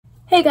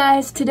Hey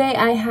guys, today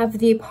I have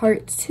the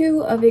part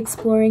 2 of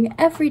exploring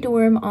every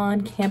dorm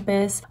on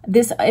campus.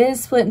 This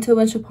is split into a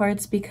bunch of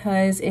parts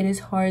because it is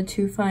hard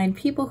to find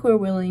people who are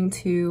willing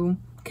to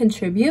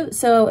contribute.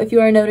 So if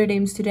you are a Notre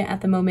Dame student at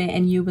the moment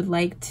and you would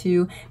like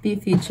to be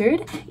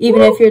featured,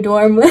 even if your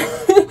dorm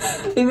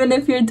even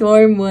if your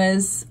dorm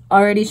was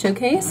already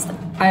showcased,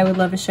 I would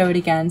love to show it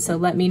again. So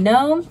let me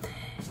know.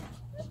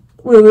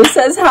 Lulu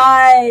says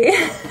hi.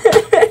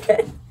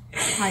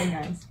 Hi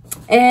guys.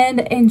 And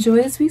enjoy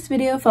this week's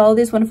video. Follow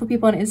these wonderful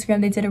people on Instagram.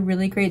 They did a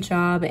really great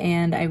job,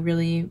 and I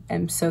really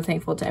am so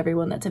thankful to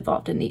everyone that's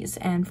involved in these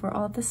and for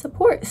all the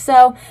support.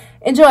 So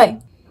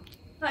enjoy.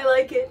 I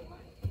like it.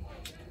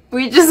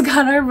 We just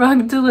got our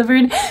rug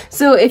delivered.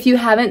 So if you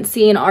haven't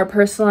seen our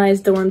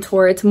personalized dorm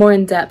tour, it's more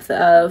in depth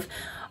of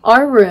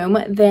our room,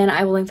 then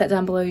I will link that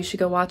down below. You should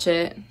go watch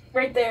it.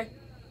 Right there.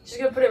 She's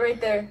gonna put it right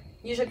there.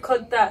 You should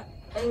click that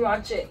and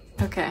watch it.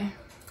 Okay.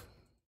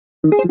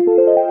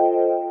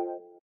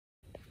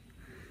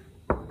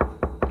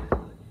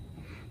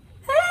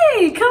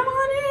 Hey, come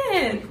on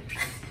in.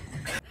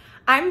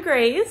 I'm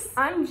Grace.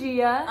 I'm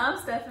Gia. I'm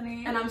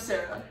Stephanie. And I'm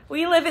Sarah.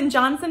 We live in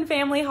Johnson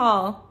Family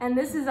Hall. And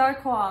this is our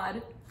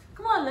quad.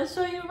 Come on, let's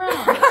show you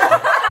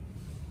around.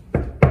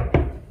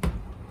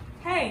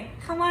 Hey,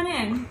 come on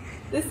in.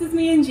 This is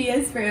me and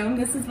Gia's room.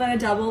 This is what a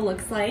double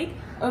looks like.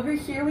 Over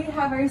here we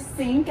have our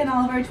sink and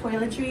all of our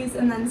toiletries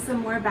and then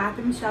some more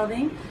bathroom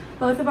shelving.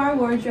 Both of our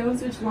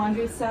wardrobes, which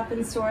laundry stuff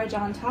and storage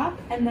on top.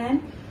 And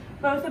then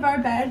both of our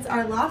beds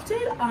are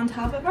lofted on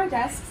top of our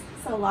desks,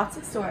 so lots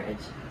of storage.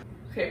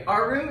 Okay,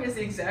 our room is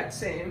the exact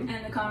same.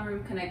 And the common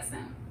room connects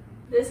them.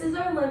 This is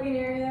our living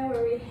area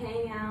where we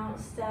hang out,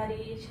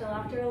 study, chill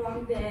after a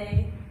long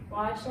day,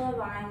 watch Love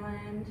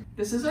Island.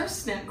 This is our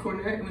snack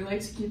corner, and we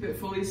like to keep it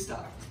fully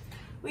stocked.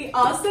 We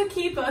also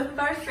keep both of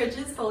our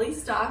fridges fully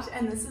stocked,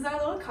 and this is our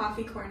little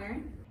coffee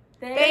corner.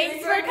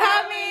 Thanks for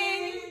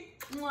coming!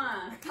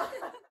 Mwah.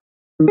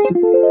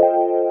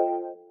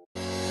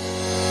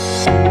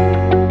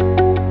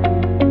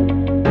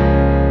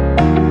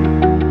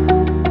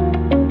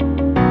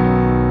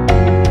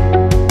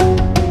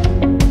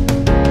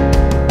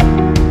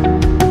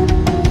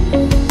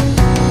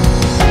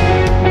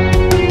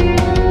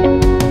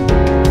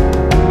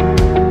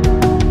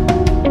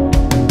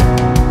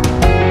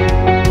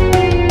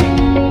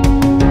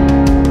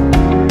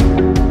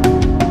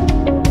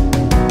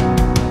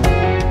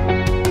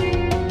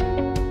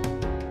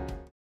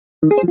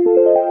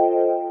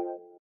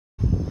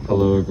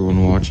 Hello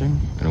everyone watching,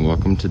 and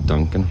welcome to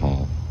Duncan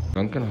Hall.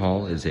 Duncan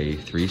Hall is a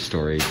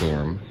 3-story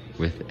dorm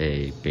with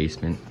a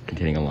basement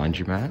containing a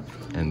laundromat,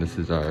 and this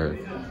is our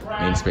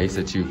main space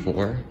at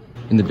 2-4.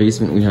 In the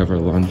basement we have our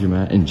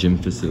laundromat and gym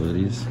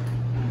facilities,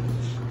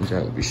 which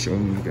I will be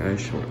showing you guys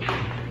shortly.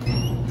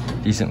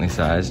 Decently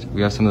sized.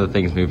 We have some of the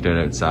things moved out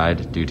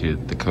outside due to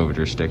the COVID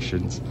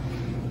restrictions,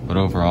 but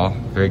overall,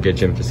 very good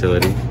gym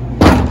facility.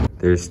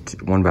 There's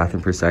one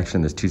bathroom per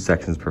section, there's 2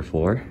 sections per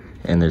floor,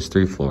 and there's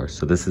 3 floors,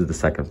 so this is the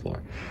 2nd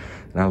floor.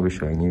 And I'll be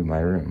showing you my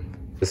room.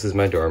 This is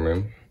my dorm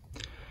room.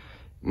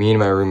 Me and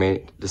my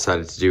roommate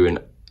decided to do an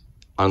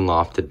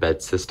unlofted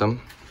bed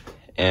system,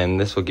 and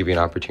this will give you an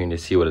opportunity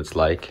to see what it's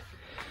like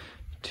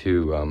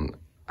to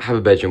have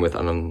a bedroom with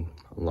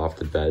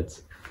unlofted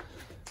beds.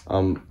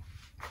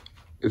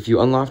 If you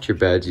unloft your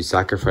beds, you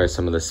sacrifice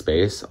some of the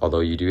space,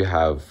 although you do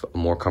have a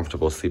more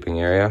comfortable sleeping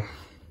area.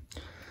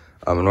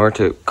 In order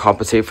to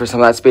compensate for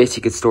some of that space,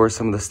 you could store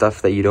some of the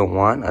stuff that you don't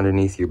want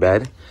underneath your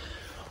bed,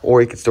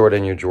 or you could store it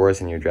in your drawers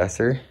in your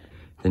dresser.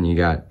 Then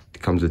it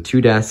comes with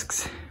 2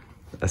 desks,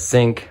 a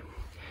sink,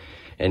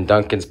 and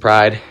Duncan's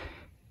pride,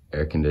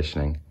 air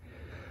conditioning.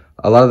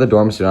 A lot of the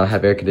dorms do not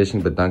have air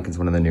conditioning, but Duncan's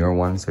one of the newer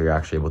ones, so you're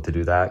actually able to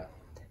do that.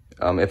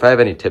 If I have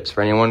any tips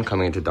for anyone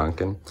coming into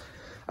Duncan,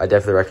 I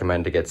definitely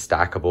recommend to get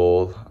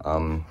stackable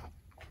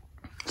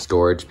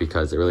storage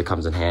because it really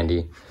comes in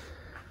handy.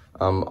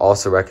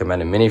 Also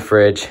recommend a mini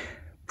fridge.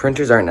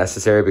 Printers aren't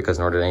necessary because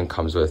Notre Dame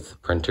comes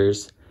with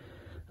printers,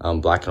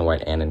 black and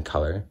white and in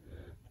color.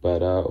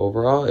 But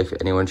overall, if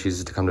anyone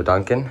chooses to come to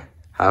Duncan,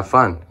 have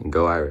fun and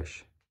go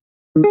Irish.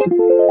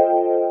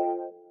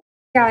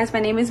 Guys, my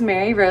name is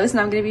Mary Rose and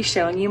I'm going to be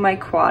showing you my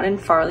quad in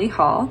Farley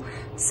Hall.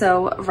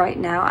 So right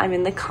now I'm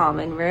in the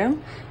common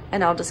room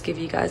and I'll just give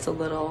you guys a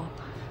little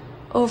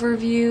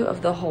overview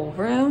of the whole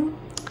room.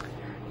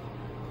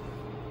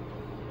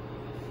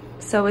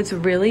 So it's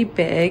really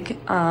big.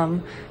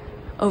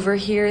 Over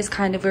here is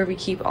kind of where we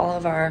keep all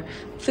of our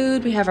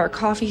food. We have our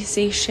coffee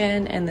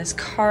station and this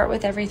cart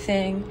with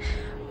everything.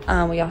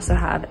 We also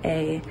have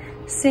a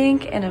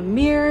sink and a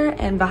mirror,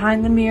 and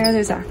behind the mirror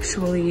there's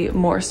actually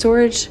more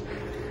storage,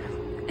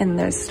 and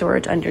there's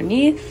storage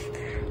underneath.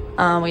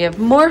 We have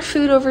more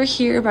food over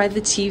here by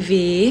the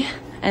TV,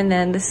 and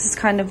then this is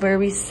kind of where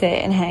we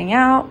sit and hang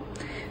out.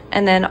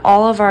 And then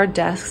all of our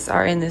desks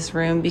are in this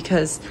room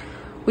because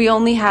we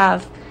only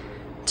have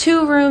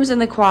 2 rooms in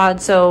the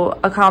quad, so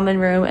a common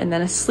room and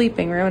then a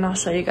sleeping room, and I'll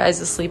show you guys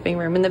the sleeping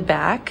room in the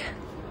back.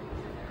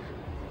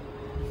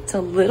 It's a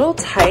little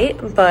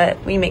tight,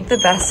 but we make the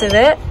best of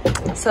it.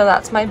 So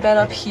that's my bed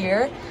up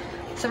here.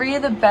 3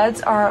 of the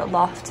beds are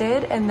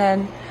lofted, and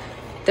then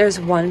there's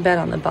 1 bed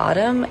on the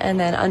bottom, and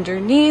then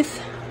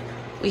underneath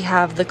we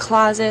have the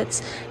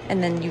closets,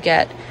 and then you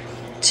get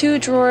 2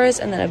 drawers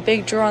and then a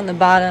big drawer on the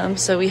bottom.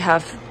 So we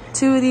have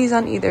 2 of these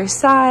on either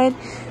side,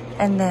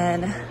 and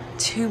then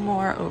 2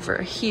 more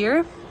over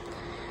here.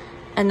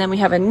 And then we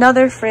have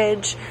another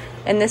fridge,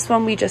 and this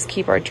one we just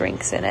keep our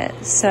drinks in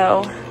it.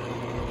 So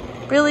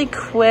really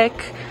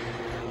quick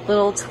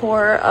little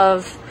tour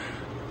of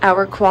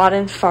our quad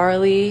in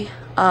Farley.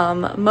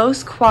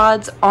 Most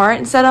quads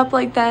aren't set up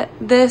like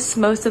this.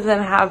 Most of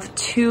them have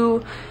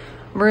 2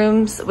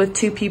 rooms with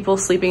 2 people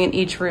sleeping in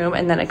each room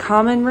and then a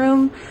common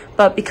room.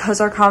 But because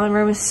our common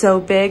room is so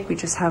big, we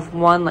just have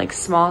 1 like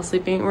small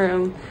sleeping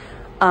room.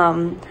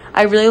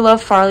 I really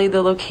love Farley.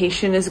 The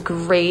location is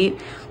great.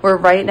 We're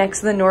right next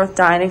to the North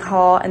Dining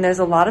Hall, and there's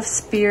a lot of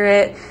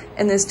spirit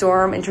in this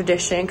dorm and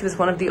tradition because it's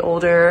one of the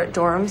older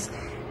dorms.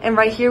 And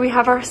right here we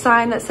have our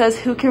sign that says,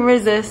 "Who can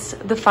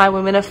resist the fine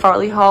women of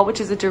Farley Hall," which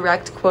is a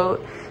direct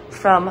quote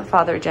from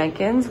Father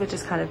Jenkins, which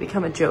has kind of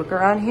become a joke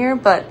around here.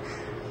 But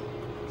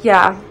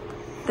yeah,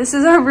 this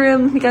is our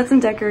room. We got some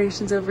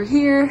decorations over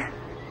here.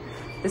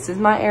 This is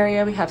my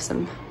area. We have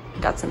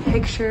got some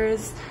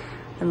pictures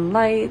and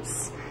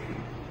lights.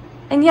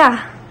 And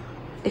yeah,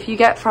 if you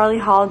get Farley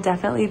Hall,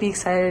 definitely be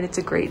excited. It's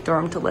a great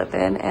dorm to live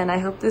in, and I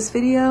hope this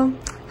video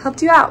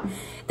helped you out.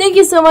 Thank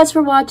you so much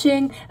for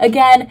watching.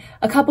 Again,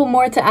 a couple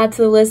more to add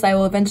to the list. I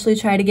will eventually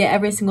try to get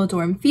every single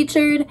dorm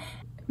featured.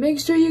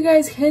 Make sure you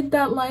guys hit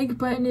that like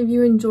button if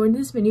you enjoyed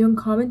this video, and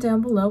comment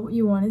down below what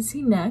you want to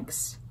see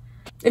next.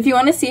 If you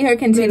want to see her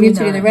continue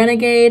to be the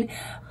renegade,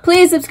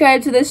 please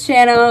subscribe to this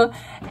channel,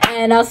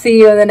 and I'll see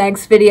you in the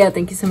next video.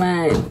 Thank you so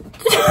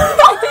much.